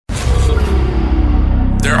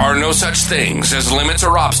There are no such things as limits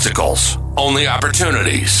or obstacles, only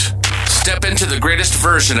opportunities. Step into the greatest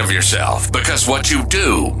version of yourself because what you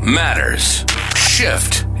do matters.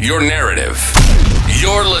 Shift your narrative.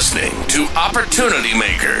 You're listening to Opportunity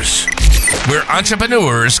Makers, where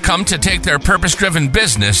entrepreneurs come to take their purpose-driven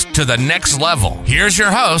business to the next level. Here's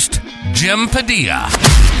your host, Jim Padilla.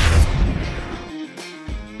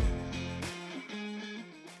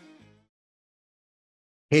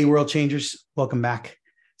 Hey, world changers. Welcome back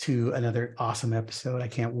to another awesome episode. I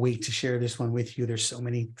can't wait to share this one with you. There's so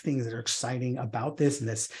many things that are exciting about this, and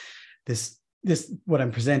this what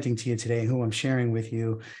I'm presenting to you today, who I'm sharing with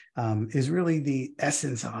you, is really the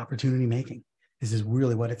essence of opportunity making. This is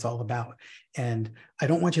really what it's all about. And I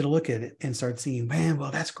don't want you to look at it and start seeing, man, well,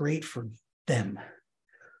 that's great for them,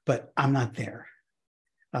 but I'm not there.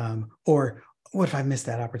 Or what if I missed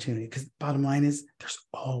that opportunity? Because bottom line is there's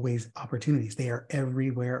always opportunities. They are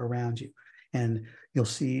everywhere around you. And you'll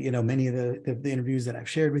see, many of the interviews that I've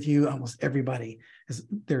shared with you, almost everybody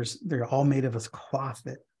they're all made of a cloth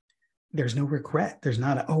that there's no regret. There's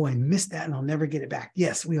not I missed that and I'll never get it back.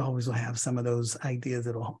 Yes, we always will have some of those ideas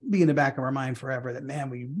that'll be in the back of our mind forever that, man,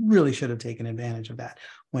 we really should have taken advantage of that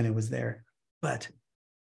when it was there. But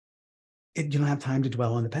you don't have time to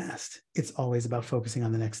dwell on the past. It's always about focusing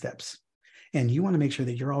on the next steps. And you want to make sure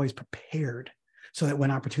that you're always prepared so that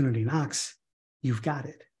when opportunity knocks, you've got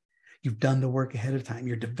it. You've done the work ahead of time.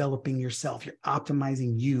 You're developing yourself. You're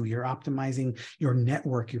optimizing you. You're optimizing your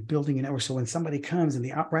network. You're building a network. So when somebody comes and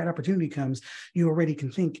the right opportunity comes, you already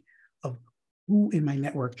can think of who in my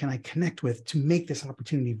network can I connect with to make this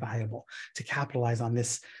opportunity viable, to capitalize on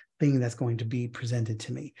this thing that's going to be presented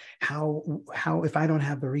to me. How if I don't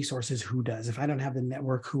have the resources, who does? If I don't have the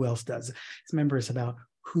network, who else does? Remember, it's about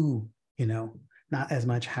who, not as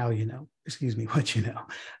much how what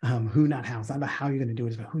who, not how. It's not about how you're going to do it,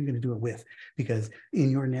 it's about who you're going to do it with, because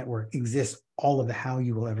in your network exists all of the how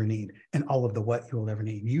you will ever need and all of the what you will ever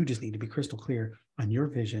need. You just need to be crystal clear on your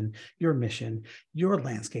vision, your mission, your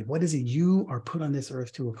landscape. What is it you are put on this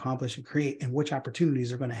earth to accomplish and create, and which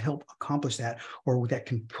opportunities are going to help accomplish that, or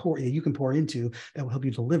that you can pour into that will help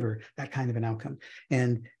you deliver that kind of an outcome.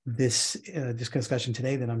 And this discussion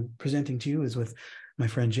today that I'm presenting to you is with my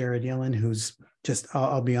friend Jared Yellin, who's just,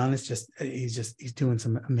 I'll be honest, he's doing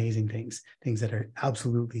some amazing things that are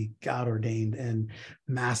absolutely God ordained and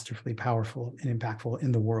masterfully powerful and impactful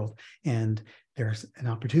in the world. And there's an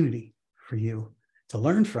opportunity for you to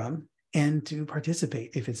learn from and to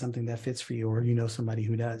participate if it's something that fits for you, or somebody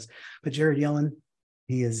who does. But Jared Yellin,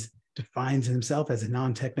 he defines himself as a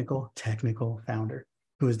non-technical, technical founder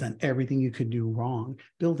who has done everything you could do wrong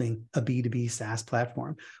building a B2B SaaS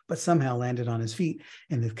platform, but somehow landed on his feet,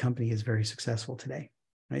 and the company is very successful today.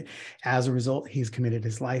 Right? As a result, he's committed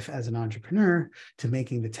his life as an entrepreneur to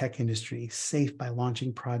making the tech industry safe by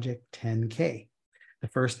launching Project 10K, the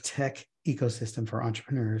first tech ecosystem for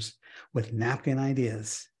entrepreneurs with napkin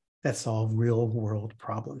ideas that solve real world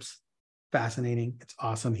problems. Fascinating. It's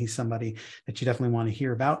awesome. He's somebody that you definitely want to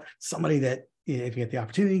hear about, somebody that if you get the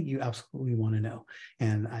opportunity, you absolutely want to know.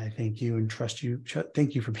 And I thank you and trust you.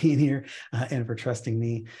 Thank you for being here and for trusting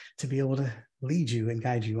me to be able to lead you and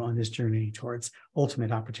guide you on this journey towards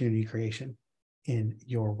ultimate opportunity creation in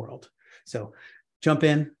your world. So jump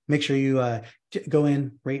in, make sure you go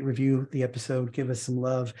in, rate, review the episode, give us some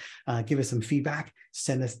love, give us some feedback,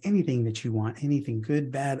 send us anything that you want, anything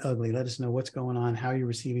good, bad, ugly. Let us know what's going on, how you're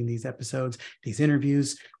receiving these episodes, these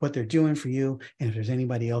interviews, what they're doing for you, and if there's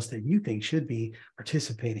anybody else that you think should be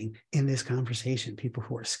participating in this conversation, people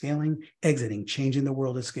who are scaling, exiting, changing the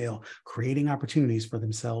world at scale, creating opportunities for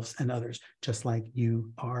themselves and others, just like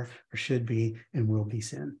you are or should be and will be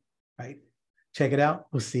soon, right? Check it out.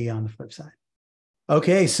 We'll see you on the flip side.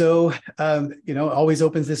 Okay, so, always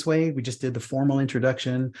opens this way. We just did the formal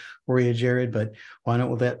introduction for you, Jared, but why don't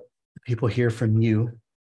we let people hear from you?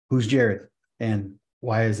 Who's Jared, and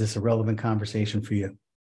why is this a relevant conversation for you?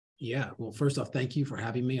 Yeah, well, first off, thank you for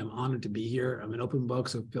having me. I'm honored to be here. I'm an open book,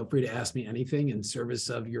 so feel free to ask me anything in service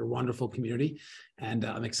of your wonderful community, and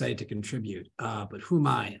I'm excited to contribute. But who am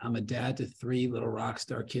I? I'm a dad to 3 little rock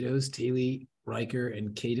star kiddos, Taylor, Riker,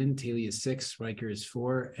 and Caden. Taylor is 6, Riker is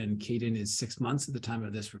 4, and Caden is 6 months at the time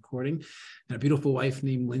of this recording, and a beautiful wife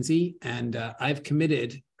named Lindsay. And I've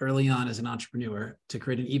committed early on as an entrepreneur to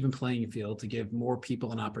create an even playing field to give more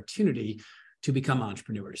people an opportunity to become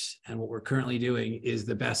entrepreneurs. And what we're currently doing is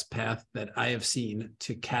the best path that I have seen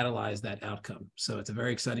to catalyze that outcome. So it's a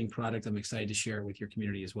very exciting product. I'm excited to share it with your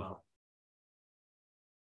community as well.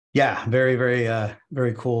 Yeah, very, very,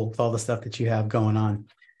 very cool with all the stuff that you have going on.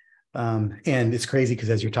 And it's crazy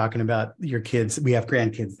because as you're talking about your kids, we have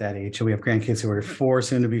grandkids that age. So we have grandkids who are 4,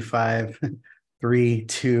 soon to be 5, 3,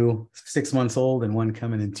 2, 6 months old, and one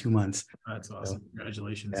coming in 2 months. That's awesome. So,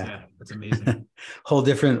 Congratulations. yeah. Yeah, that's amazing. Whole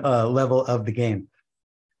different level of the game.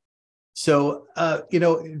 So,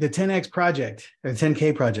 the 10X project, or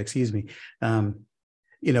 10K project, excuse me.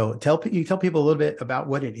 Tell people a little bit about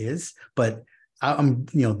what it is, but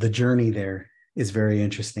the journey there is very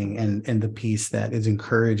interesting, and the piece that is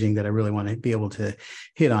encouraging that I really want to be able to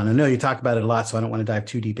hit on. I know you talk about it a lot, so I don't want to dive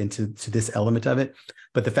too deep into this element of it,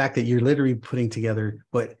 but the fact that you're literally putting together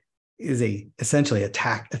what is essentially a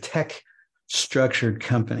tech structured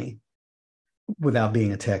company without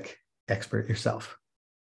being a tech expert yourself.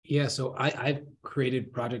 Yeah, so I've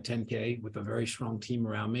created Project 10K with a very strong team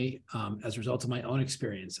around me as a result of my own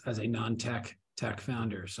experience as a non-tech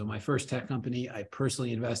founder. So my first tech company, I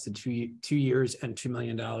personally invested 2 years and $2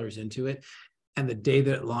 million into it. And the day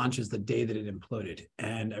that it launched is the day that it imploded.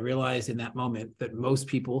 And I realized in that moment that most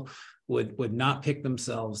people would not pick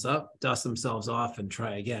themselves up, dust themselves off, and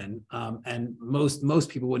try again. And most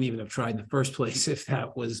people wouldn't even have tried in the first place if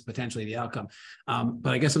that was potentially the outcome.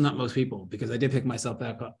 But I guess I'm not most people, because I did pick myself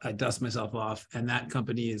back up, I dust myself off, and that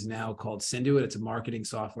company is now called Synduit. It's a marketing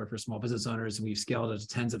software for small business owners, and we've scaled it to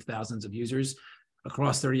tens of thousands of users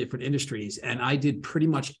across 30 different industries. And I did pretty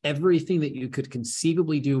much everything that you could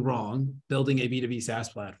conceivably do wrong building a B2B SaaS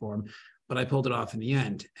platform, but I pulled it off in the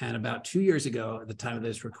end. And about 2 years ago, at the time of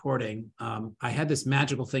this recording, I had this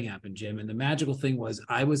magical thing happen, Jim. And the magical thing was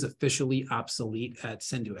I was officially obsolete at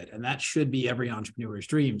Synduit. And that should be every entrepreneur's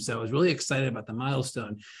dream. So I was really excited about the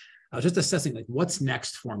milestone. I was just assessing, like, what's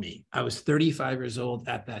next for me? I was 35 years old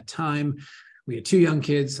at that time. We had 2 young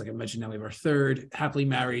kids. Like I mentioned, now we have our third, happily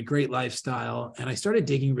married, great lifestyle. And I started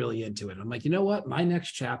digging really into it. I'm like, you know what? My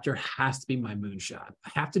next chapter has to be my moonshot.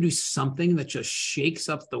 I have to do something that just shakes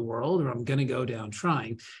up the world, or I'm going to go down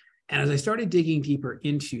trying. And as I started digging deeper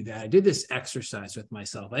into that, I did this exercise with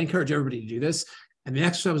myself. I encourage everybody to do this. And the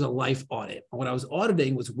exercise was a life audit. And what I was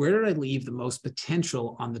auditing was, where did I leave the most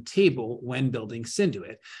potential on the table when building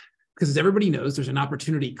Synduit? Because as everybody knows, there's an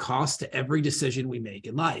opportunity cost to every decision we make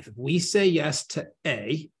in life. If we say yes to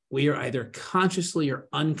A, we are either consciously or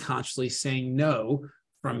unconsciously saying no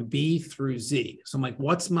from B through Z. So I'm like,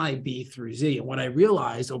 what's my B through Z? And what I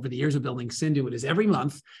realized over the years of building Synduit is every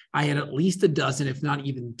month I had at least a dozen, if not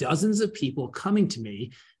even dozens of people coming to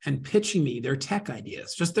me and pitching me their tech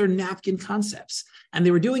ideas, just their napkin concepts. And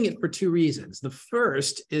they were doing it for 2 reasons. The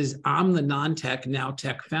first is I'm the non-tech, now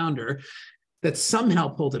tech founder that somehow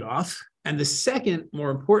pulled it off. And the second,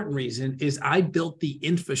 more important reason is I built the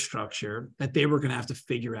infrastructure that they were going to have to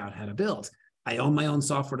figure out how to build. I own my own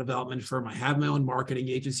software development firm. I have my own marketing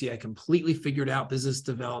agency. I completely figured out business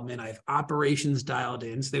development. I have operations dialed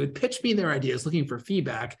in. So they would pitch me their ideas looking for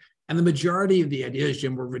feedback. And the majority of the ideas,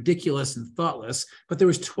 Jim, were ridiculous and thoughtless. But there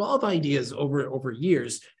was 12 ideas over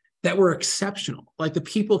years that were exceptional. Like, the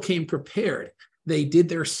people came prepared. They did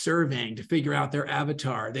their surveying to figure out their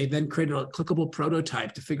avatar. They then created a clickable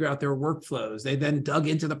prototype to figure out their workflows. They then dug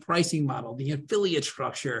into the pricing model, the affiliate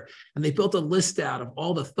structure, and they built a list out of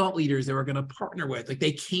all the thought leaders they were going to partner with. Like,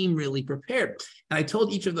 they came really prepared. And I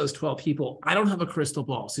told each of those 12 people, I don't have a crystal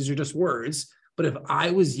ball. So these are just words. But if I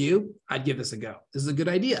was you, I'd give this a go. This is a good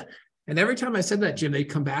idea. And every time I said that, Jim, they'd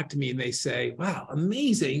come back to me and they say, wow,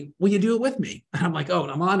 amazing. Will you do it with me? And I'm like, oh,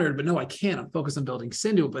 and I'm honored, but no, I can't. I'm focused on building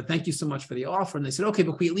Synduit, but thank you so much for the offer. And they said, okay,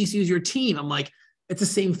 but we at least use your team. I'm like, it's the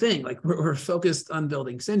same thing. Like, we're focused on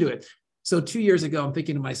building Synduit. So 2 years ago, I'm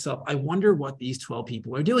thinking to myself, I wonder what these 12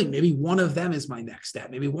 people are doing. Maybe one of them is my next step.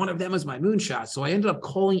 Maybe one of them is my moonshot. So I ended up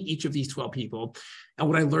calling each of these 12 people. And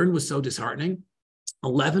what I learned was so disheartening.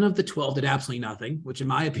 11 of the 12 did absolutely nothing, which in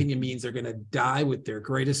my opinion means they're going to die with their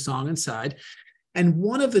greatest song inside. And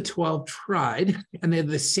one of the 12 tried, and they had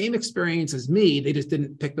the same experience as me. They just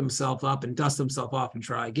didn't pick themselves up and dust themselves off and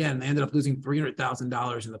try again. They ended up losing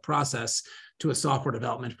 $300,000 in the process to a software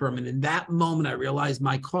development firm. And in that moment, I realized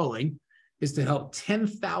my calling is to help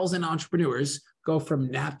 10,000 entrepreneurs go from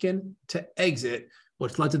napkin to exit,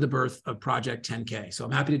 which led to the birth of Project 10K. So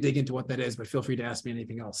I'm happy to dig into what that is, but feel free to ask me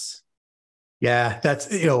anything else. Yeah, that's,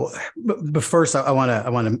 but first I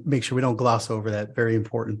want to make sure we don't gloss over that very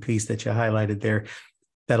important piece that you highlighted there,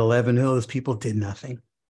 that 11 of those people did nothing.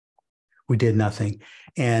 We did nothing.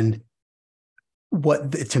 And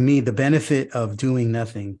to me, the benefit of doing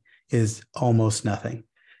nothing is almost nothing.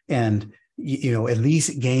 And, at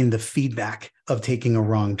least gain the feedback of taking a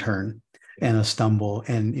wrong turn and a stumble.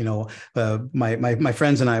 And, my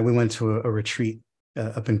friends and I, we went to a retreat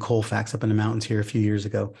up in Colfax, up in the mountains here a few years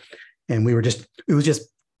ago. And it was just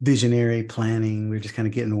visionary planning. We were just kind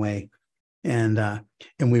of getting away. And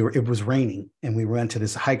it was raining, and we went to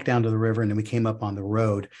this hike down to the river, and then we came up on the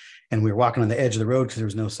road, and we were walking on the edge of the road because there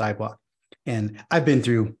was no sidewalk. And I've been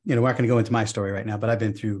through, we're not going to go into my story right now, but I've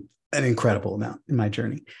been through an incredible amount in my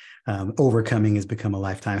journey. Overcoming has become a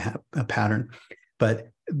lifetime pattern. But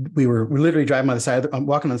we're literally driving by the side I'm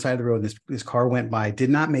walking on the side of the road, and this car went by, did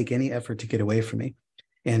not make any effort to get away from me.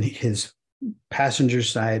 And his passenger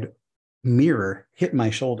side mirror hit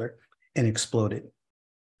my shoulder and exploded.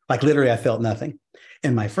 Like literally, I felt nothing.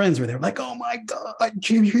 And my friends were there like, oh my God,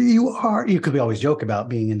 Jim, here you are. You could always joke about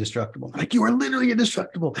being indestructible. Like, you are literally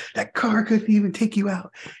indestructible. That car couldn't even take you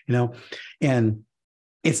out, and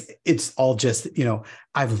it's all just,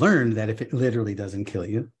 I've learned that if it literally doesn't kill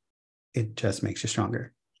you, it just makes you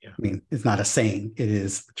stronger. Yeah. I mean, it's not a saying, it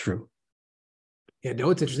is true. Yeah, no,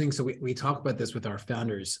 it's interesting. So we talk about this with our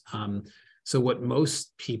founders. So what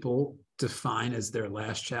most people define as their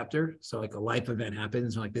last chapter, so like a life event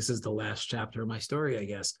happens, like this is the last chapter of my story, I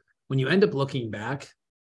guess. When you end up looking back,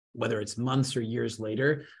 whether it's months or years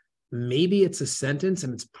later, maybe it's a sentence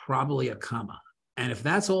and it's probably a comma. And if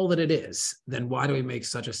that's all that it is, then why do we make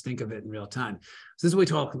such a stink of it in real time? So this is what we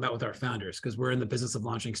talk about with our founders, because we're in the business of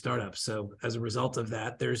launching startups. So as a result of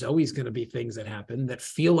that, there's always going to be things that happen that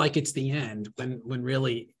feel like it's the end, when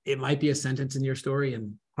really it might be a sentence in your story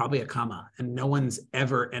and probably a comma. And no one's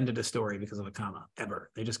ever ended a story because of a comma,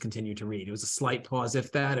 ever. They just continue to read. It was a slight pause,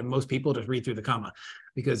 if that, and most people just read through the comma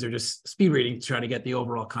because they're just speed reading to try to get the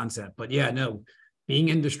overall concept. But yeah, no, being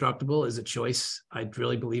indestructible is a choice. I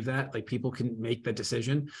really believe that. Like, people can make the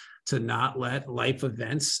decision to not let life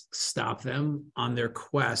events stop them on their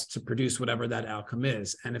quest to produce whatever that outcome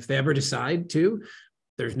is. And if they ever decide to,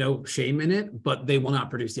 there's no shame in it, but they will not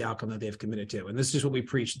produce the outcome that they've committed to. And this is just what we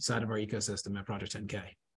preach inside of our ecosystem at Project 10K.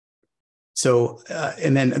 So,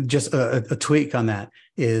 and then just a tweak on that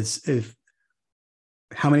is,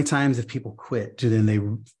 how many times if people quit, then they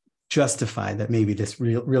justify that maybe this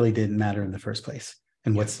really didn't matter in the first place?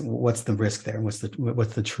 And what's the risk there? What's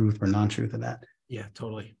the truth or non-truth of that? Yeah,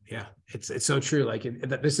 totally. Yeah, it's so true. Like,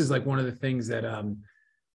 this is like one of the things that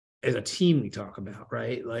as a team we talk about,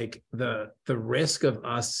 right? Like the risk of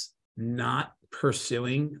us not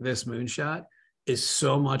pursuing this moonshot is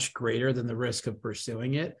so much greater than the risk of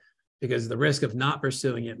pursuing it, because the risk of not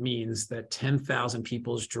pursuing it means that 10,000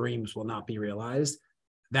 people's dreams will not be realized.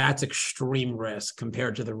 That's extreme risk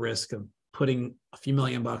compared to the risk of putting a few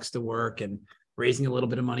 $1,000,000 to work and raising a little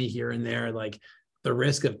bit of money here and there. Like, the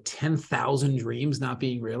risk of 10,000 dreams not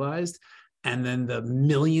being realized, and then the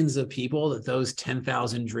millions of people that those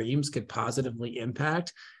 10,000 dreams could positively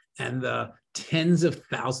impact, and the tens of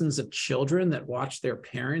thousands of children that watch their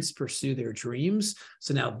parents pursue their dreams.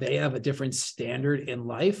 So now they have a different standard in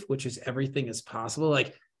life, which is everything is possible.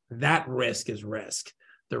 Like, that risk is risk.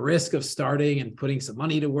 The risk of starting and putting some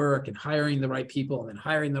money to work and hiring the right people and then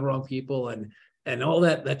hiring the wrong people and all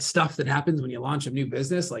that stuff that happens when you launch a new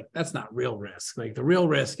business, like, that's not real risk. Like, the real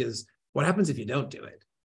risk is what happens if you don't do it.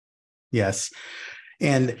 Yes.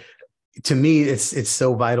 And to me, it's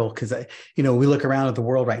so vital, because we look around at the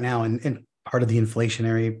world right now, and part of the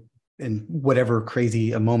inflationary and whatever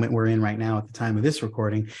crazy a moment we're in right now at the time of this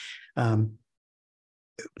recording,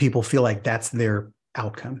 people feel like that's their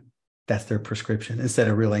outcome. That's their prescription, instead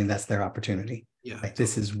of realizing that's their opportunity. Yeah, like,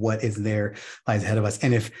 this is what is there, lies ahead of us.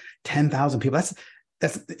 And if 10,000 people,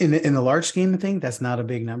 that's in the large scheme of things, that's not a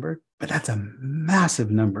big number, but that's a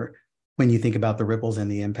massive number when you think about the ripples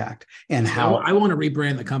and the impact. And how I want to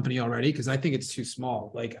rebrand the company already, because I think it's too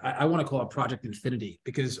small. Like, I want to call it Project Infinity,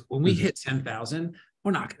 because when we hit 10,000,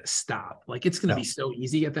 we're not going to stop. Like, it's going to be so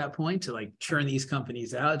easy at that point to like churn these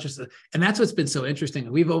companies out. And that's what's been so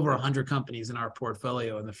interesting. We've over 100 companies in our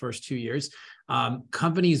portfolio in the first 2 years.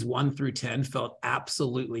 Companies 1 through 10 felt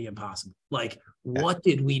absolutely impossible. Like, what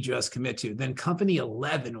did we just commit to? Then company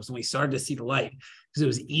 11 was when we started to see the light, because it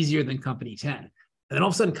was easier than company 10. And then all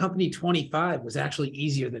of a sudden, company 25 was actually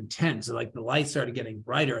easier than 10. So like, the light started getting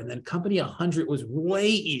brighter. And then company 100 was way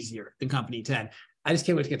easier than company 10. I just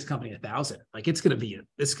can't wait to get to company 1,000. Like, it's going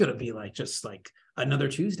to be like, just like another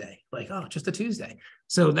Tuesday, like, oh, just a Tuesday.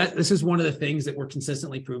 So this is one of the things that we're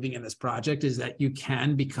consistently proving in this project, is that you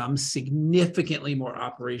can become significantly more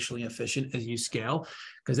operationally efficient as you scale,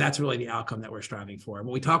 because that's really the outcome that we're striving for. And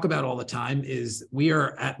what we talk about all the time is we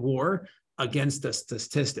are at war against a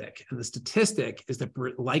statistic. And the statistic is the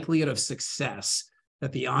likelihood of success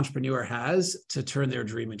that the entrepreneur has to turn their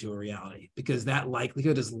dream into a reality, because that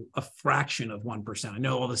likelihood is a fraction of 1%. I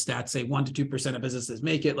know all the stats say 1 to 2% of businesses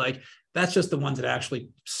make it. Like, that's just the ones that actually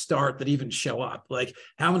start, that even show up. Like,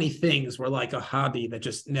 how many things were like a hobby that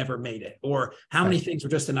just never made it? Or how many things were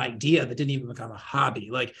just an idea that didn't even become a hobby?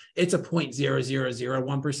 Like, it's a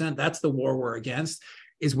 0.0001%. That's the war we're against.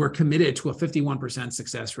 is we're committed to a 51%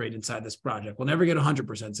 success rate inside this project. We'll never get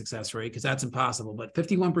 100% success rate because that's impossible, but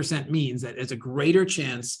 51% means that it's a greater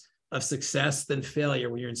chance of success than failure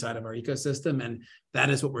when you're inside of our ecosystem. And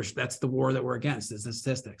that's the war that we're against, is the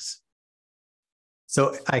statistics.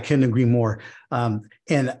 So I couldn't agree more.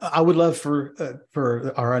 And I would love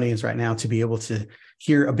for our audience right now to be able to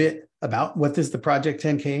hear a bit about what does the Project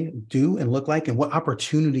 10K do and look like, and what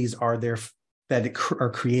opportunities are there that are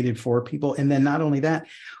created for people. And then not only that,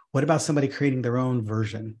 what about somebody creating their own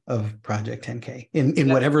version of Project 10K in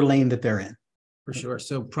whatever lane that they're in? For sure.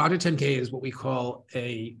 So Project 10K is what we call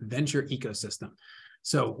a venture ecosystem.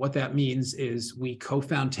 So what that means is we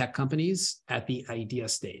co-found tech companies at the idea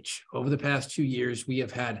stage. Over the past 2 years, we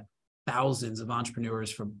have had thousands of entrepreneurs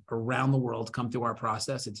from around the world come through our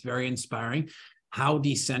process. It's very inspiring how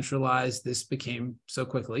decentralized this became so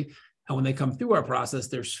quickly. And when they come through our process,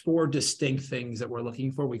 there's 4 distinct things that we're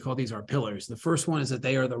looking for. We call these our pillars. The first one is that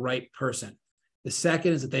they are the right person. The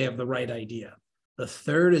second is that they have the right idea. The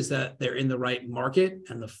third is that they're in the right market.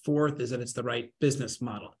 And the fourth is that it's the right business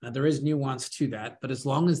model. Now, there is nuance to that, but as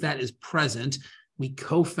long as that is present, we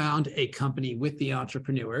co-found a company with the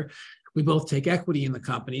entrepreneur. We both take equity in the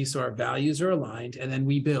company, so our values are aligned, and then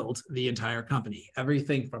we build the entire company.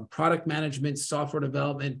 Everything from product management, software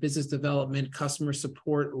development, business development, customer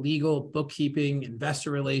support, legal, bookkeeping,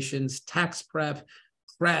 investor relations, tax prep,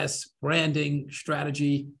 press, branding,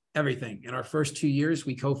 strategy, everything. In our first 2 years,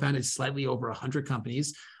 we co-founded slightly over 100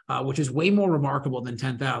 companies, which is way more remarkable than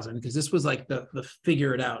 10,000, because this was like the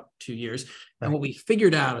figure it out 2 years. Right. And what we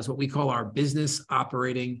figured out is what we call our business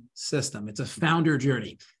operating system. It's a founder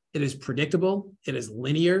journey. It is predictable, it is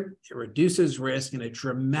linear, it reduces risk, and it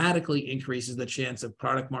dramatically increases the chance of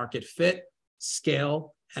product market fit,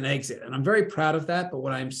 scale, and exit. And I'm very proud of that, but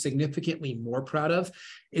what I'm significantly more proud of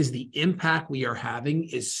is the impact we are having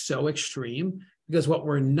is so extreme, because what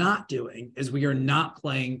we're not doing is we are not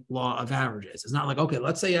playing law of averages. It's not like, okay,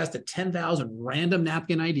 let's say as to 10,000 random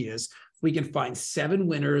napkin ideas, we can find 7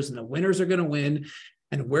 winners, and the winners are going to win.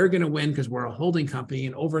 And we're going to win because we're a holding company,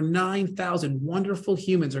 and over 9,000 wonderful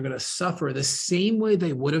humans are going to suffer the same way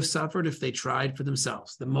they would have suffered if they tried for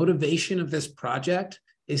themselves. The motivation of this project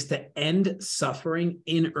is to end suffering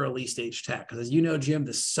in early stage tech. Because as you know, Jim,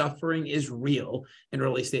 the suffering is real in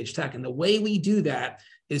early stage tech. And the way we do that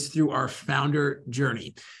is through our founder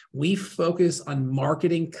journey. We focus on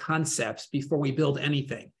marketing concepts before we build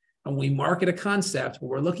anything. And when we market a concept, what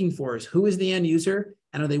we're looking for is who is the end user,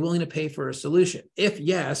 and are they willing to pay for a solution? If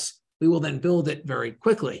yes, we will then build it very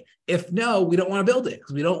quickly. If no, we don't want to build it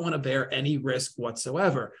because we don't want to bear any risk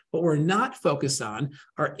whatsoever. What we're not focused on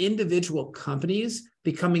are individual companies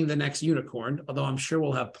becoming the next unicorn, although I'm sure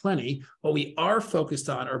we'll have plenty. What we are focused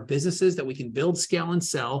on are businesses that we can build, scale, and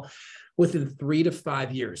sell within 3 to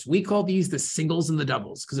 5 years. We call these the singles and the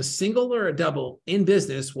doubles, because a single or a double in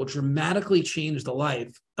business will dramatically change the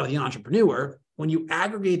life of the entrepreneur. When you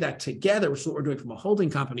aggregate that together, which is what we're doing from a holding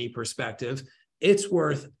company perspective, it's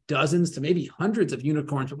worth dozens to maybe hundreds of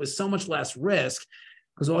unicorns, but with so much less risk,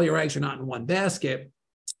 because all your eggs are not in one basket.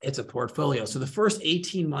 It's a portfolio. So the first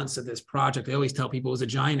 18 months of this project, I always tell people, was a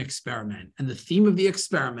giant experiment. And the theme of the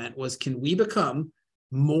experiment was, can we become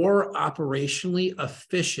more operationally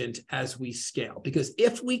efficient as we scale? Because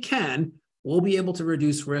if we can, we'll be able to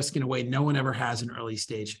reduce risk in a way no one ever has in early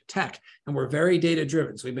stage tech. And we're very data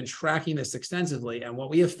driven. So we've been tracking this extensively. And what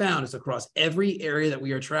we have found is across every area that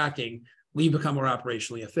we are tracking, we become more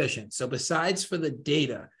operationally efficient. So besides for the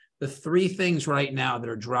data, the 3 things right now that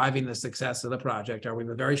are driving the success of the project are: we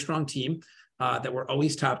have a very strong team that we're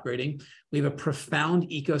always top grading. We have a profound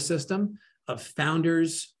ecosystem of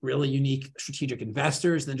founders, really unique strategic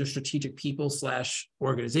investors, and then just strategic people /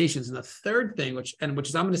 organizations. And the third thing, which I'm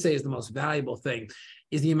going to say is the most valuable thing,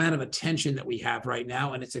 is the amount of attention that we have right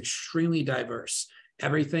now. And it's extremely diverse.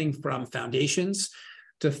 Everything from foundations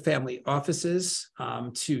to family offices,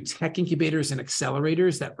 to tech incubators and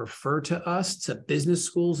accelerators that refer to us, to business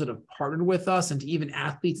schools that have partnered with us, and to even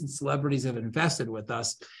athletes and celebrities that have invested with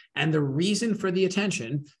us. And the reason for the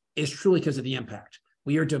attention is truly because of the impact.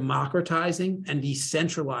 We are democratizing and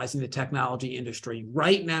decentralizing the technology industry.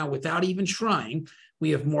 Right now, without even trying,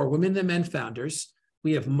 we have more women than men founders.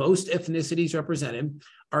 We have most ethnicities represented.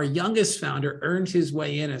 Our youngest founder earned his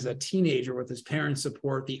way in as a teenager with his parents'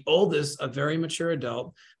 support. The oldest, a very mature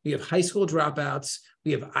adult. We have high school dropouts.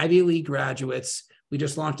 We have Ivy League graduates. We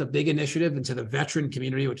just launched a big initiative into the veteran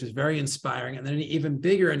community, which is very inspiring. And then an even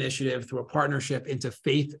bigger initiative through a partnership into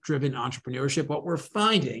faith-driven entrepreneurship. What we're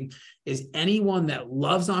finding is anyone that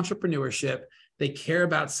loves entrepreneurship, they care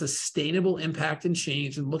about sustainable impact and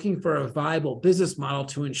change and looking for a viable business model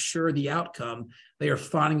to ensure the outcome, they are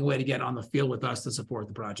finding a way to get on the field with us to support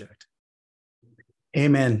the project.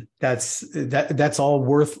 Amen. That's all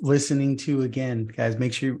worth listening to again, guys.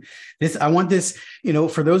 Make sure I want this,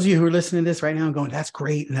 for those of you who are listening to this right now and going, that's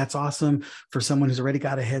great. And that's awesome for someone who's already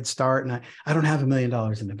got a head start. And I don't have $1 million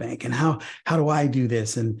in the bank. And how do I do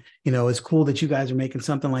this? And, it's cool that you guys are making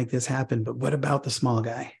something like this happen, but what about the small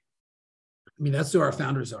guy? I mean, that's who our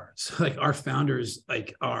founders are. So our founders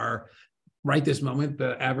are right this moment,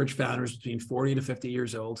 the average founder is between 40 to 50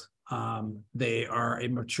 years old. They are a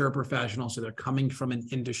mature professional. So they're coming from an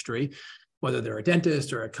industry, whether they're a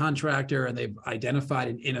dentist or a contractor, and they've identified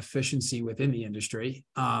an inefficiency within the industry.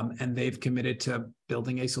 And they've committed to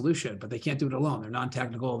building a solution, but they can't do it alone. They're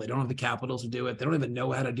non-technical. They don't have the capital to do it. They don't even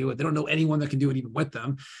know how to do it. They don't know anyone that can do it even with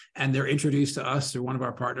them. And they're introduced to us through one of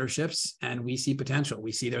our partnerships, and we see potential.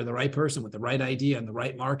 We see they're the right person with the right idea and the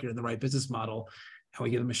right market and the right business model. And we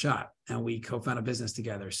give them a shot, and we co-found a business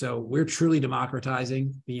together. So we're truly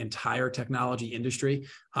democratizing the entire technology industry.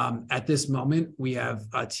 At this moment, we have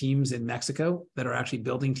teams in Mexico that are actually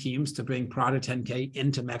building teams to bring Project 10K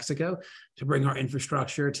into Mexico, to bring our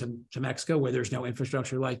infrastructure to Mexico, where there's no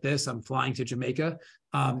infrastructure like this. I'm flying to Jamaica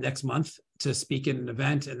next month to speak at an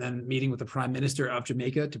event, and then meeting with the Prime Minister of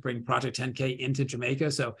Jamaica to bring Project 10K into Jamaica.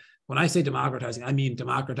 So when I say democratizing, I mean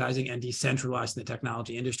democratizing and decentralizing the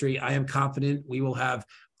technology industry. I am confident we will have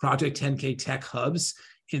Project 10K tech hubs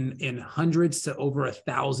in hundreds to over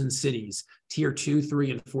 1,000 cities, tier 2,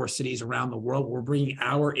 3, and 4 cities around the world. We're bringing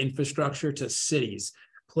our infrastructure to cities,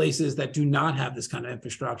 places that do not have this kind of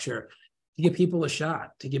infrastructure, to give people a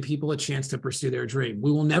shot, to give people a chance to pursue their dream.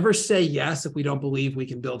 We will never say yes if we don't believe we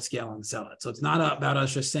can build, scale, and sell it. So it's not about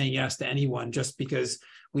us just saying yes to anyone just because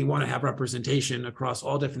we want to have representation across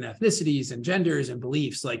all different ethnicities and genders and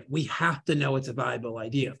beliefs. Like, we have to know it's a viable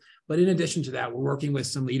idea. But in addition to that, we're working with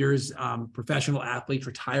some leaders, professional athletes,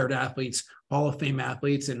 retired athletes, Hall of Fame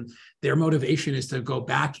athletes, and their motivation is to go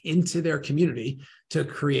back into their community to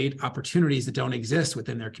create opportunities that don't exist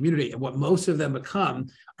within their community. And what most of them become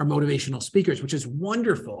are motivational speakers, which is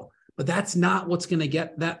wonderful, but that's not what's going to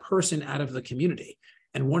get that person out of the community.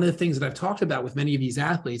 And one of the things that I've talked about with many of these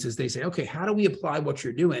athletes is they say, okay, how do we apply what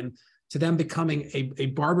you're doing to them becoming a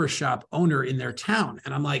barbershop owner in their town?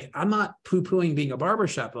 And I'm like, I'm not poo-pooing being a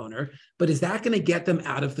barbershop owner, but is that going to get them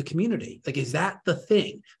out of the community? Like, is that the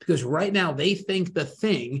thing? Because right now they think the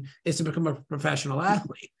thing is to become a professional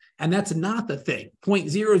athlete. And that's not the thing.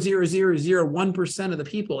 0.00001% of the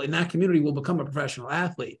people in that community will become a professional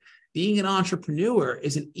athlete. Being an entrepreneur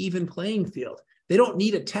is an even playing field. They don't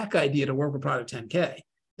need a tech idea to work with Project 10K.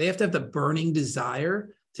 They have to have the burning desire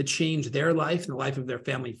to change their life and the life of their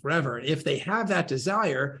family forever. And if they have that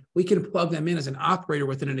desire, we can plug them in as an operator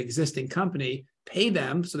within an existing company, pay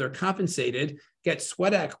them so they're compensated, get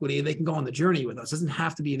sweat equity, and they can go on the journey with us. It doesn't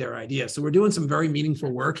have to be their idea. So we're doing some very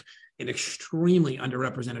meaningful work in extremely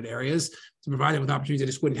underrepresented areas to provide them with opportunities they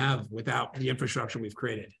just wouldn't have without the infrastructure we've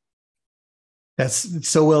created. That's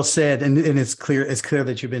so well said. And it's clear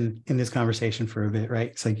that you've been in this conversation for a bit, right?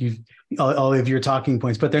 It's like all of your talking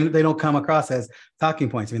points, but they don't come across as talking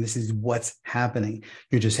points. I mean, this is what's happening.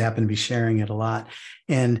 You just happen to be sharing it a lot.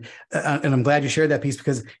 And I'm glad you shared that piece,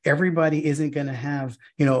 because everybody isn't going to have,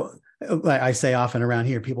 like I say often around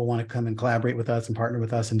here, people want to come and collaborate with us and partner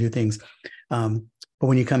with us and do things. But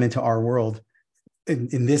when you come into our world,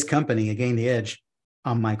 in this company, at Gain the Edge,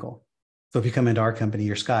 I'm Michael. So if you come into our company,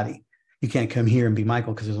 you're Scotty. You can't come here and be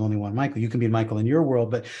Michael because there's only one Michael. You can be Michael in your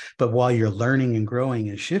world, but while you're learning and growing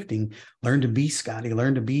and shifting, learn to be Scotty,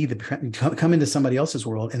 learn to be come into somebody else's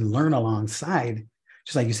world and learn alongside.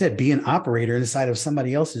 Just like you said, be an operator inside of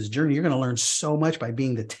somebody else's journey. You're going to learn so much by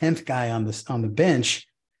being the 10th guy on the bench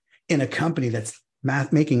in a company that's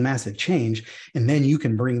making massive change. And then you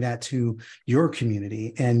can bring that to your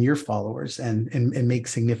community and your followers and make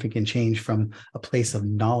significant change from a place of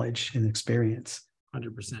knowledge and experience.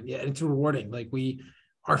 100%. Yeah. It's rewarding. Like,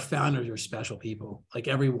 our founders are special people. Like,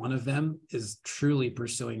 every one of them is truly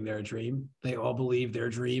pursuing their dream. They all believe their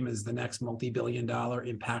dream is the next multi-billion-dollar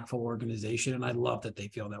impactful organization. And I love that they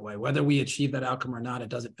feel that way. Whether we achieve that outcome or not, it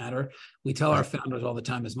doesn't matter. We tell our founders all the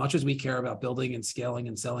time, as much as we care about building and scaling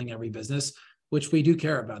and selling every business, which we do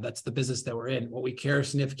care about, that's the business that we're in. What we care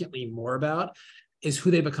significantly more about is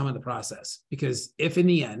who they become in the process. Because if in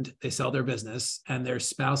the end they sell their business and their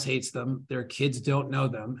spouse hates them, their kids don't know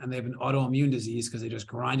them, and they have an autoimmune disease because they just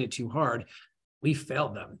grind it too hard, we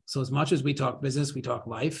failed them. So as much as we talk business, we talk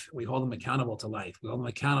life, we hold them accountable to life. We hold them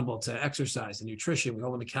accountable to exercise and nutrition. We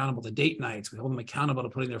hold them accountable to date nights. We hold them accountable to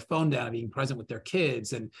putting their phone down and being present with their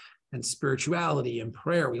kids and spirituality and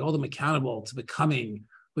prayer. We hold them accountable to becoming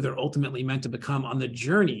who they're ultimately meant to become on the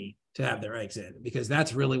journey to have their eggs in, because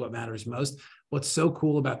that's really what matters most. What's so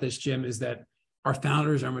cool about this, Jim, is that our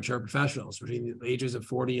founders are mature professionals between the ages of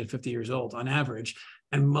 40 and 50 years old on average.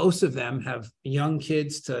 And most of them have young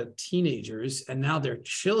kids to teenagers, and now their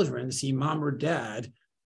children see mom or dad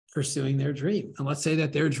pursuing their dream. And let's say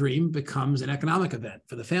that their dream becomes an economic event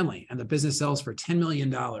for the family, and the business sells for $10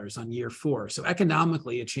 million on year 4. So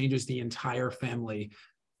economically, it changes the entire family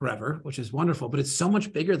forever, which is wonderful. But it's so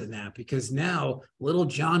much bigger than that, because now little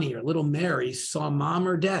Johnny or little Mary saw mom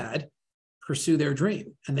or dad pursue their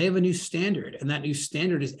dream, and they have a new standard, and that new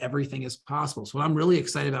standard is everything is possible. So what I'm really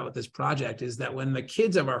excited about with this project is that when the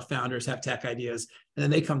kids of our founders have tech ideas, and then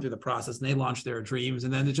they come through the process and they launch their dreams,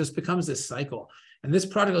 and then it just becomes this cycle. And this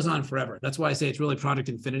project goes on forever. That's why I say it's really Project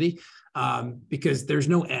Infinity, because there's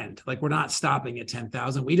no end. Like, we're not stopping at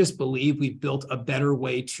 10,000. We just believe we've built a better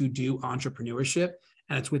way to do entrepreneurship,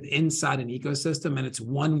 and it's inside an ecosystem, and it's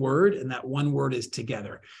one word, and that one word is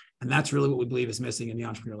together. And that's really what we believe is missing in the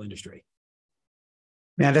entrepreneurial industry.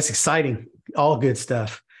 Man, that's exciting. All good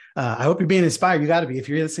stuff. I hope you're being inspired. You got to be. If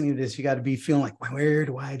you're listening to this, you got to be feeling like, where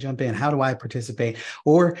do I jump in? How do I participate?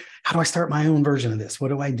 Or how do I start my own version of this? What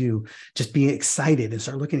do I do? Just be excited and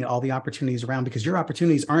start looking at all the opportunities around, because your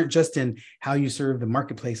opportunities aren't just in how you serve the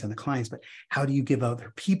marketplace and the clients, but how do you give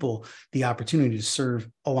other people the opportunity to serve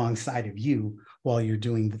alongside of you while you're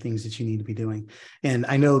doing the things that you need to be doing. And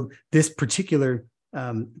I know this particular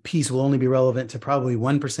piece will only be relevant to probably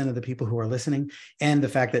 1% of the people who are listening, and the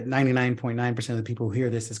fact that 99.9% of the people who hear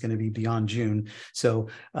this is going to be beyond June, so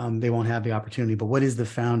they won't have the opportunity. But what is the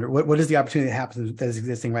founder? What is the opportunity that happens that is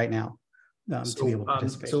existing right now to be able to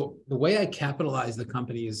participate? So the way I capitalize the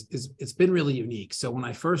company is it's been really unique. So when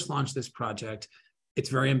I first launched this project, it's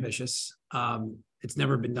very ambitious. It's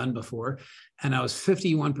never been done before. And I was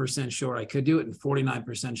 51% sure I could do it and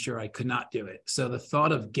 49% sure I could not do it. So the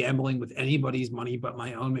thought of gambling with anybody's money but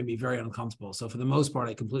my own made me very uncomfortable. So for the most part,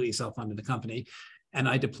 I completely self-funded the company, and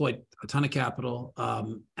I deployed a ton of capital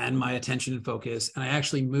and my attention and focus. And I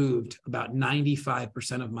actually moved about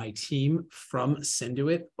 95% of my team from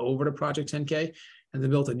Synduit over to Project 10K, and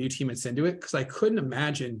then built a new team at Synduit, because I couldn't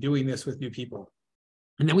imagine doing this with new people.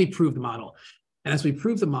 And then we proved the model. And as we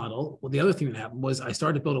proved the model, well, the other thing that happened was I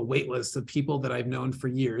started to build a wait list of people that I've known for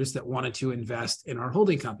years that wanted to invest in our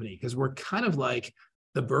holding company, because we're kind of like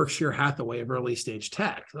the Berkshire Hathaway of early stage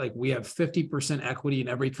tech. Like, we have 50% equity in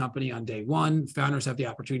every company on day one. Founders have the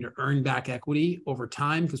opportunity to earn back equity over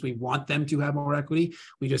time because we want them to have more equity.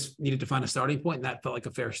 We just needed to find a starting point, and that felt like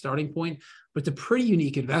a fair starting point. But it's a pretty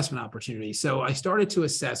unique investment opportunity. So I started to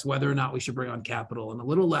assess whether or not we should bring on capital. And a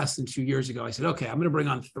little less than 2 years ago, I said, okay, I'm going to bring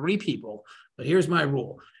on 3 people, but here's my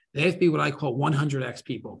rule. They have to be what I call 100x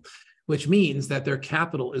people, which means that their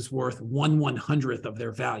capital is worth 1/100th of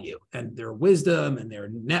their value, and their wisdom and their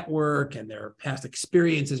network and their past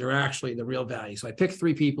experiences are actually the real value. So I picked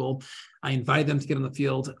 3 people. I invited them to get on the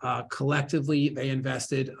field. Collectively, they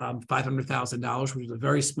invested $500,000, which was a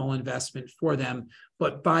very small investment for them,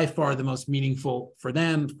 but by far the most meaningful for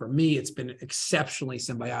them. For me, it's been exceptionally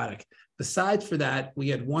symbiotic. Besides for that, we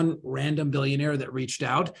had one random billionaire that reached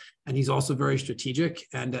out, and he's also very strategic,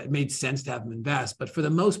 and it made sense to have him invest. But for the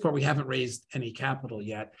most part, we haven't raised any capital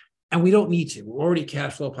yet, and we don't need to. We're already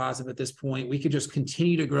cash flow positive at this point. We could just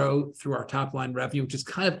continue to grow through our top line revenue, which is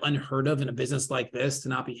kind of unheard of in a business like this, to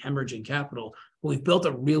not be hemorrhaging capital. But we've built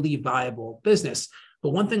a really viable business.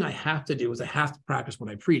 But one thing I have to do is I have to practice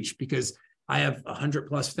what I preach, because I have 100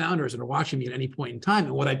 plus founders that are watching me at any point in time.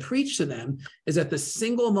 And what I preach to them is that the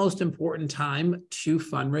single most important time to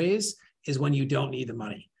fundraise is when you don't need the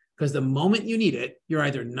money. Because the moment you need it, you're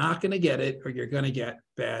either not going to get it or you're going to get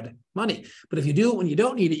bad money. But if you do it when you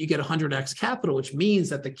don't need it, you get 100x capital, which means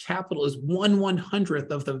that the capital is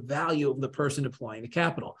 1/100th of the value of the person deploying the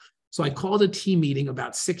capital. So I called a team meeting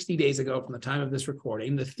about 60 days ago from the time of this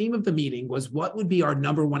recording. The theme of the meeting was, what would be our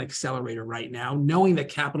number one accelerator right now, knowing that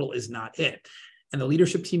capital is not it? And the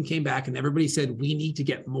leadership team came back and everybody said, we need to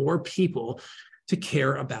get more people to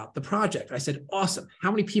care about the project. I said, awesome. How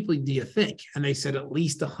many people do you think? And they said, at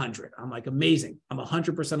least 100. I'm like, amazing. I'm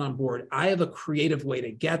 100% on board. I have a creative way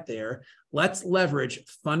to get there. Let's leverage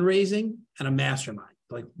fundraising and a mastermind.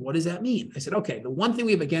 Like, what does that mean? I said, okay, the one thing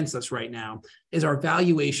we have against us right now is our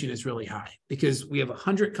valuation is really high because we have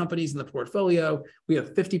 100 companies in the portfolio. We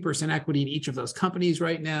have 50% equity in each of those companies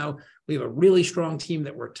right now. We have a really strong team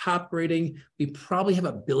that we're top grading. We probably have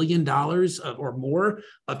 $1 billion or more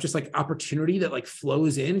of just like opportunity that like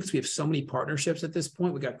flows in because we have so many partnerships at this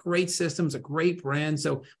point. We got great systems, a great brand.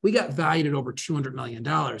 So we got valued at over $200 million.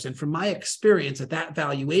 And from my experience at that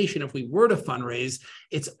valuation, if we were to fundraise,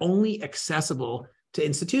 it's only accessible to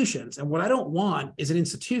institutions. And what I don't want is an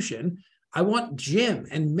institution. I want Jim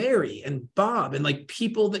and Mary and Bob and like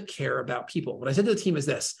people that care about people. What I said to the team is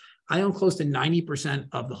this: I own close to 90%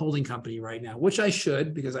 of the holding company right now, which I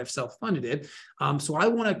should because I've self-funded it. So I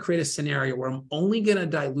want to create a scenario where I'm only going to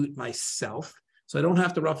dilute myself so I don't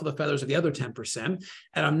have to ruffle the feathers of the other 10%.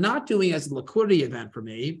 And I'm not doing it as a liquidity event for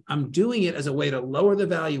me. I'm doing it as a way to lower the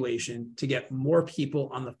valuation to get more people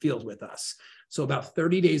on the field with us. So about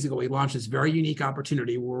 30 days ago, we launched this very unique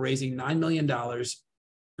opportunity. We're raising $9 million at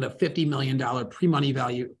a $50 million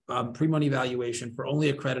pre-money valuation for only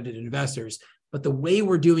accredited investors. But the way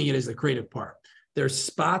we're doing it is the creative part. There's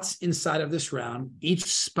spots inside of this round. Each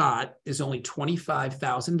spot is only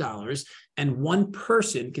 $25,000, and one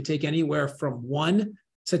person can take anywhere from 1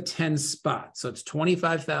 to 10 spots. So it's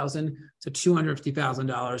 $25,000 to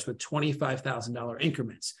 $250,000 with $25,000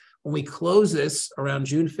 increments. When we close this around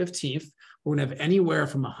June 15th, we're going to have anywhere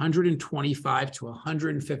from 125 to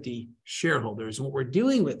 150 shareholders. And what we're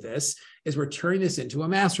doing with this is we're turning this into a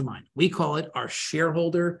mastermind. We call it our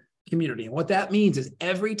shareholder community. And what that means is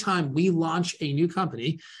every time we launch a new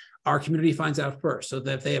company, our community finds out first, so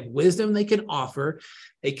that if they have wisdom they can offer,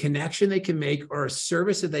 a connection they can make, or a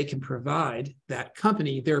service that they can provide that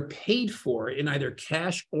company, they're paid for in either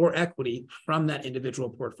cash or equity from that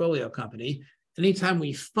individual portfolio company. Anytime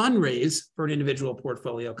we fundraise for an individual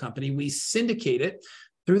portfolio company, we syndicate it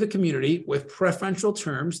through the community with preferential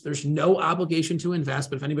terms. There's no obligation to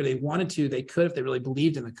invest, but if anybody wanted to, they could if they really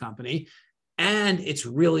believed in the company. And it's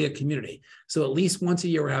really a community. So at least once a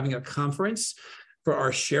year, we're having a conference for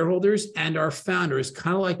our shareholders and our founders,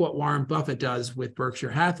 kind of like what Warren Buffett does with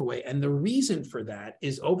Berkshire Hathaway. And the reason for that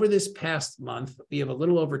is over this past month, we have a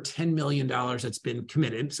little over $10 million that's been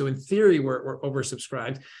committed. So in theory, we're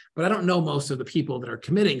oversubscribed, but I don't know most of the people that are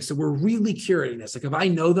committing. So we're really curating this. Like if I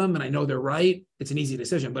know them and I know they're right, it's an easy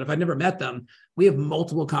decision. But if I've never met them, we have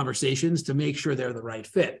multiple conversations to make sure they're the right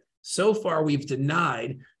fit. So far, we've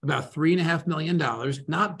denied about $3.5 million,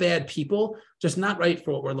 not bad people, just not right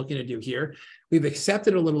for what we're looking to do here. We've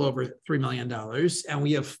accepted a little over $3 million, and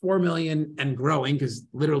we have $4 million and growing because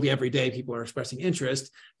literally every day people are expressing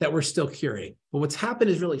interest that we're still curating. But what's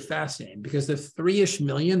happened is really fascinating because the $3-ish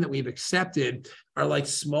million that we've accepted are like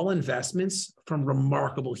small investments from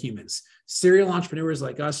remarkable humans, serial entrepreneurs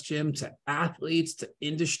like us, Jim, to athletes, to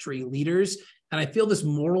industry leaders. And I feel this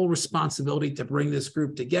moral responsibility to bring this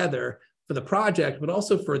group together for the project, but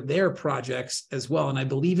also for their projects as well. And I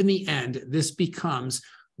believe in the end, this becomes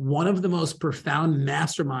one of the most profound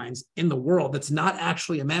masterminds in the world that's not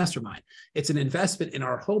actually a mastermind. It's an investment in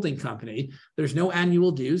our holding company. There's no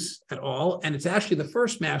annual dues at all. And it's actually the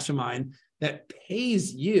first mastermind that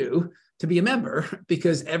pays you to be a member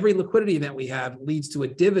because every liquidity event we have leads to a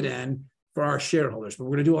dividend for our shareholders. But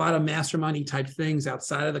we're going to do a lot of masterminding type things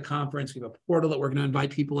outside of the conference. We have a portal that we're going to invite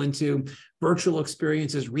people into, virtual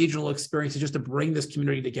experiences, regional experiences, just to bring this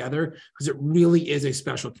community together because it really is a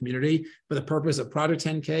special community for the purpose of Project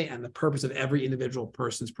 10K and the purpose of every individual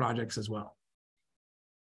person's projects as well.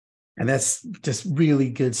 And that's just really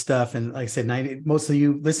good stuff. And like I said, most of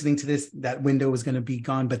you listening to this, that window is going to be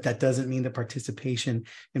gone, but that doesn't mean the participation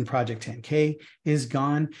in Project 10K is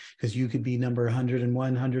gone because you could be number 101,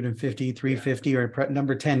 150, 350, or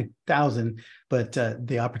number 10,000, but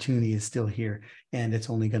the opportunity is still here and it's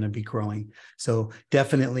only going to be growing. So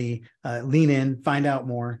definitely lean in, find out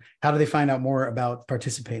more. How do they find out more about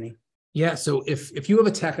participating? Yeah. So if you have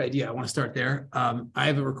a tech idea, I want to start there. I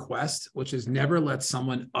have a request, which is never let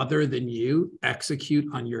someone other than you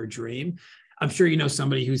execute on your dream. I'm sure you know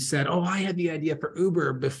somebody who said, oh, I had the idea for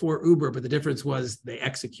Uber before Uber, but the difference was they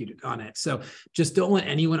executed on it. So just don't let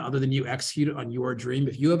anyone other than you execute on your dream.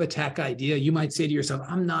 If you have a tech idea, you might say to yourself,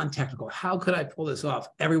 I'm non-technical. How could I pull this off?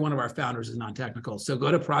 Every one of our founders is non-technical. So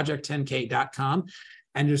go to project10k.com.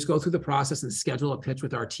 and just go through the process and schedule a pitch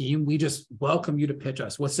with our team. We just welcome you to pitch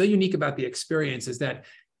us. What's so unique about the experience is that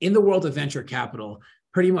in the world of venture capital,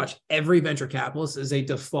 pretty much every venture capitalist is a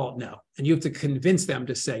default no. And you have to convince them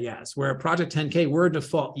to say yes. Where at Project 10K, we're a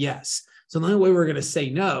default yes. So the only way we're going to say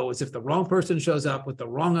no is if the wrong person shows up with the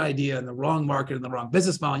wrong idea and the wrong market and the wrong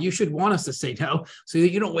business model. You should want us to say no so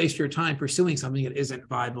that you don't waste your time pursuing something that isn't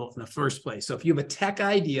viable in the first place. So if you have a tech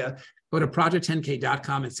idea, go to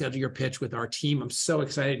project10k.com and schedule your pitch with our team. I'm so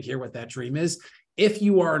excited to hear what that dream is. If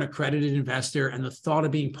you are an accredited investor and the thought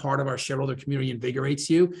of being part of our shareholder community invigorates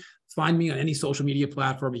you, find me on any social media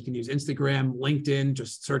platform. You can use Instagram, LinkedIn,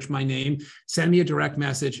 just search my name, send me a direct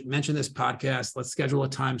message, mention this podcast. Let's schedule a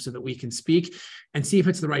time so that we can speak and see if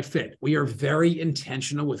it's the right fit. We are very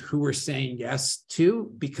intentional with who we're saying yes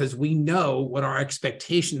to because we know what our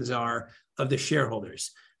expectations are of the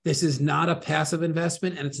shareholders. This is not a passive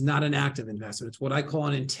investment and it's not an active investment. It's what I call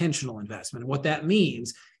an intentional investment. And what that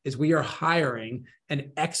means is we are hiring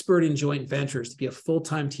an expert in joint ventures to be a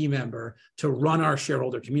full-time team member to run our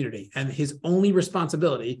shareholder community. And his only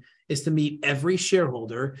responsibility is to meet every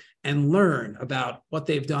shareholder and learn about what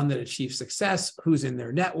they've done that achieves success, who's in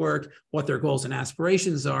their network, what their goals and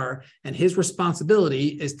aspirations are. And his responsibility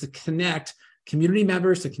is to connect community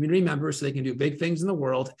members to community members so they can do big things in the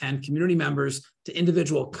world, and community members to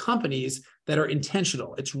individual companies that are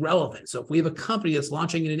intentional. It's relevant. So if we have a company that's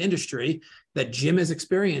launching in an industry that Jim has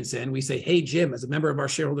experience in, we say, hey, Jim, as a member of our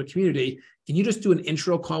shareholder community, can you just do an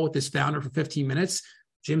intro call with this founder for 15 minutes?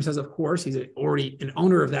 Jim says, of course, he's already an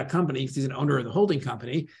owner of that company. He's an owner of the holding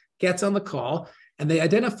company, gets on the call. And they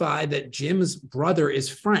identify that Jim's brother is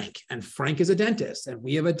Frank, and Frank is a dentist, and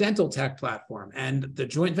we have a dental tech platform. And the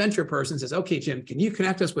joint venture person says, okay, Jim, can you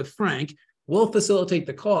connect us with Frank? We'll facilitate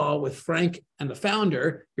the call with Frank and the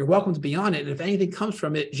founder. You're welcome to be on it. And if anything comes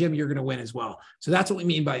from it, Jim, you're going to win as well. So that's what we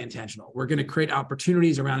mean by intentional. We're going to create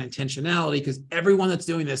opportunities around intentionality because everyone that's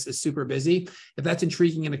doing this is super busy. If that's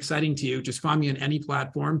intriguing and exciting to you, just find me on any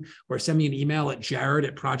platform or send me an email at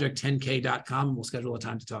jared@project10k.com and we'll schedule a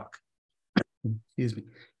time to talk. Excuse me.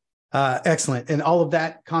 Excellent. And all of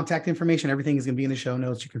that contact information, everything is going to be in the show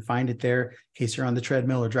notes. You can find it there in case you're on the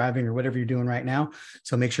treadmill or driving or whatever you're doing right now.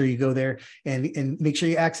 So make sure you go there and make sure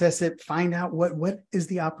you access it. Find out what is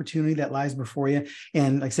the opportunity that lies before you.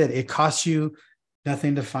 And like I said, it costs you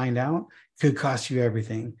nothing to find out. It could cost you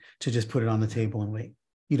everything to just put it on the table and wait.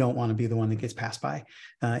 You don't want to be the one that gets passed by.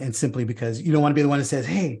 And simply because you don't want to be the one that says,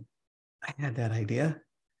 hey, I had that idea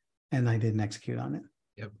and I didn't execute on it.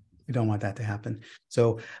 Yep. We don't want that to happen.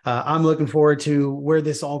 So I'm looking forward to where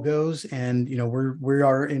this all goes. And, we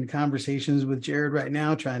are in conversations with Jared right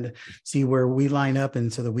now, trying to see where we line up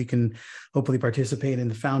and so that we can hopefully participate in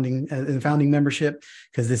the founding membership,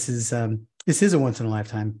 because this is a once in a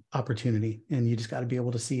lifetime opportunity and you just got to be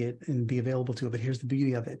able to see it and be available to it. But here's the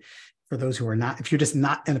beauty of it. For those who are not, if you're just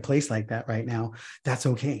not in a place like that right now, that's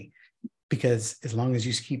okay. Because as long as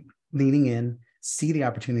you keep leaning in, see the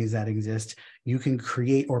opportunities that exist, you can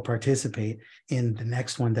create or participate in the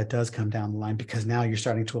next one that does come down the line, because now you're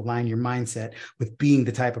starting to align your mindset with being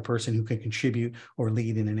the type of person who can contribute or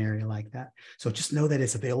lead in an area like that. So just know that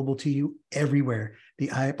it's available to you everywhere.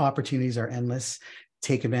 The opportunities are endless.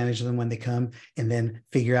 Take advantage of them when they come, and then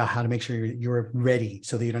figure out how to make sure you're ready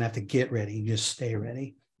so that you don't have to get ready. You just stay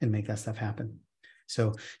ready and make that stuff happen.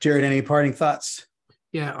 So Jared, any parting thoughts?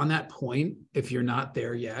 Yeah, on that point, if you're not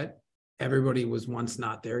there yet, everybody was once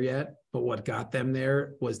not there yet, but what got them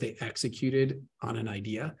there was they executed on an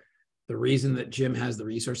idea. The reason that Jim has the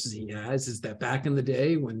resources he has is that back in the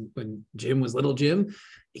day when Jim was little Jim,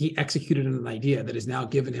 he executed on an idea that has now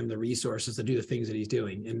given him the resources to do the things that he's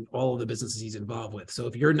doing in all of the businesses he's involved with. So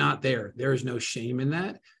if you're not there, there is no shame in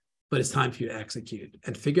that, but it's time for you to execute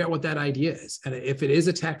and figure out what that idea is. And if it is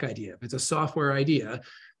a tech idea, if it's a software idea,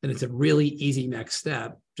 then it's a really easy next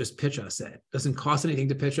step. Just pitch us it. Doesn't cost anything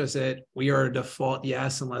to pitch us it. We are a default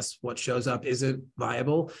yes, unless what shows up isn't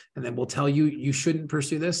viable. And then we'll tell you, you shouldn't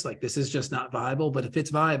pursue this. Like, this is just not viable. But if it's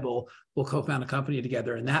viable, we'll co-found a company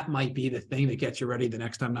together. And that might be the thing that gets you ready the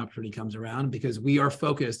next time an opportunity comes around, because we are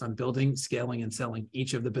focused on building, scaling, and selling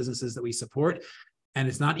each of the businesses that we support. And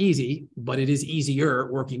it's not easy, but it is easier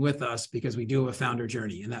working with us because we do have a founder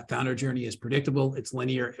journey. And that founder journey is predictable, it's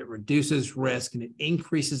linear, it reduces risk, and it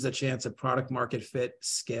increases the chance of product market fit,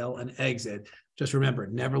 scale, and exit. Just remember,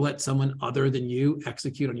 never let someone other than you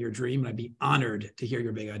execute on your dream. And I'd be honored to hear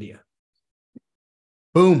your big idea.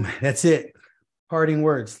 Boom. That's it. Parting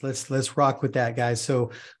words. Let's rock with that, guys.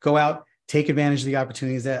 So go out. Take advantage of the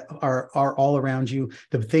opportunities that are all around you.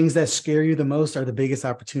 The things that scare you the most are the biggest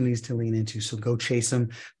opportunities to lean into. So go chase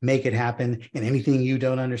them, make it happen. And anything you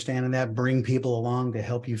don't understand in that, bring people along to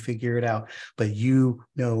help you figure it out. But you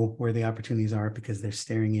know where the opportunities are because they're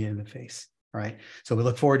staring you in the face. All right. So we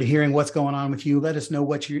look forward to hearing what's going on with you. Let us know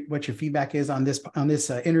what your feedback is on this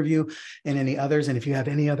interview and any others. And if you have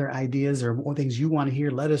any other ideas or more things you want to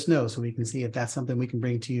hear, let us know so we can see if that's something we can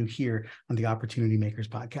bring to you here on the Opportunity Makers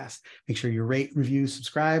podcast. Make sure you rate, review,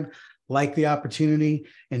 subscribe, like the opportunity,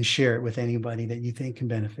 and share it with anybody that you think can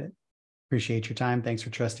benefit. Appreciate your time. Thanks for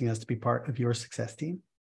trusting us to be part of your success team.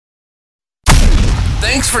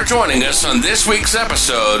 Thanks for joining us on this week's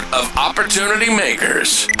episode of Opportunity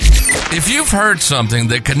Makers. If you've heard something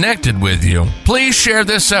that connected with you, please share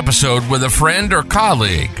this episode with a friend or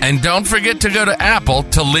colleague. And don't forget to go to Apple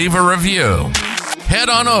to leave a review. Head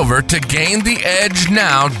on over to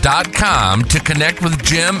GainTheEdgeNow.com to connect with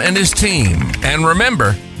Jim and his team. And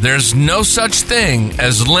remember, there's no such thing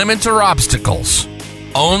as limits or obstacles,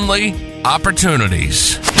 only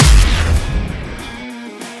opportunities.